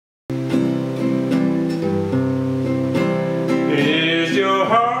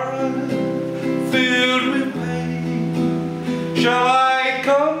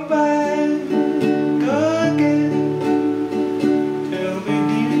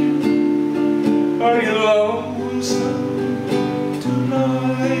lonesome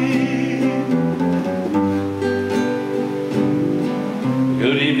tonight?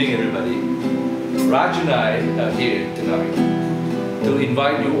 Good evening, everybody. Raj and I are here tonight to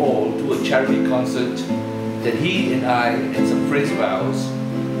invite you all to a charity concert that he and I and some friends of ours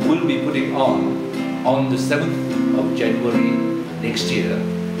will be putting on the 7th of January next year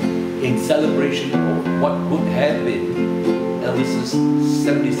in celebration of what would have been Elvis's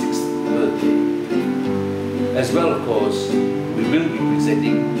 76th birthday. As well, of course, we will be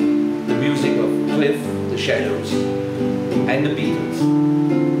presenting the music of Cliff, the Shadows, and the Beatles.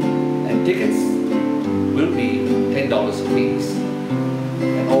 And tickets will be $10 a piece.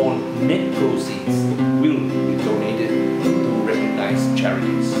 And all net proceeds will be donated to recognized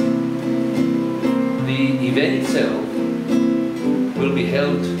charities. The event itself will be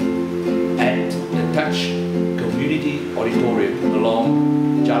held at the Touch Community Auditorium along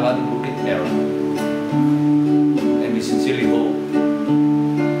Jalan Bukit Merah. And we sincerely hope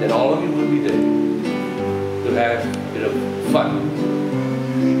that all of you will be there to have a bit of fun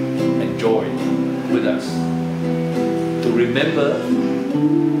and joy with us, to remember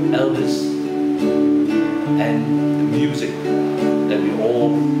Elvis and the music that we all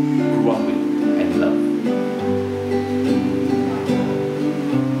grew up with and love.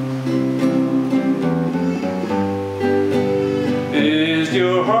 Is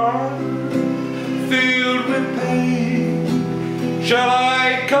your heart filled with pain? Shall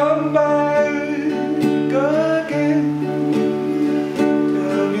I come back again?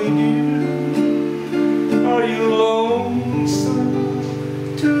 Tell me, dear, are you lonesome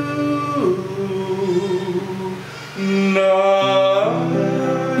tonight?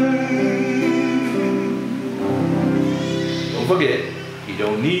 Don't forget, you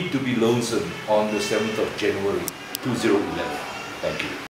don't need to be lonesome on the 7th of January 2011. Thank you.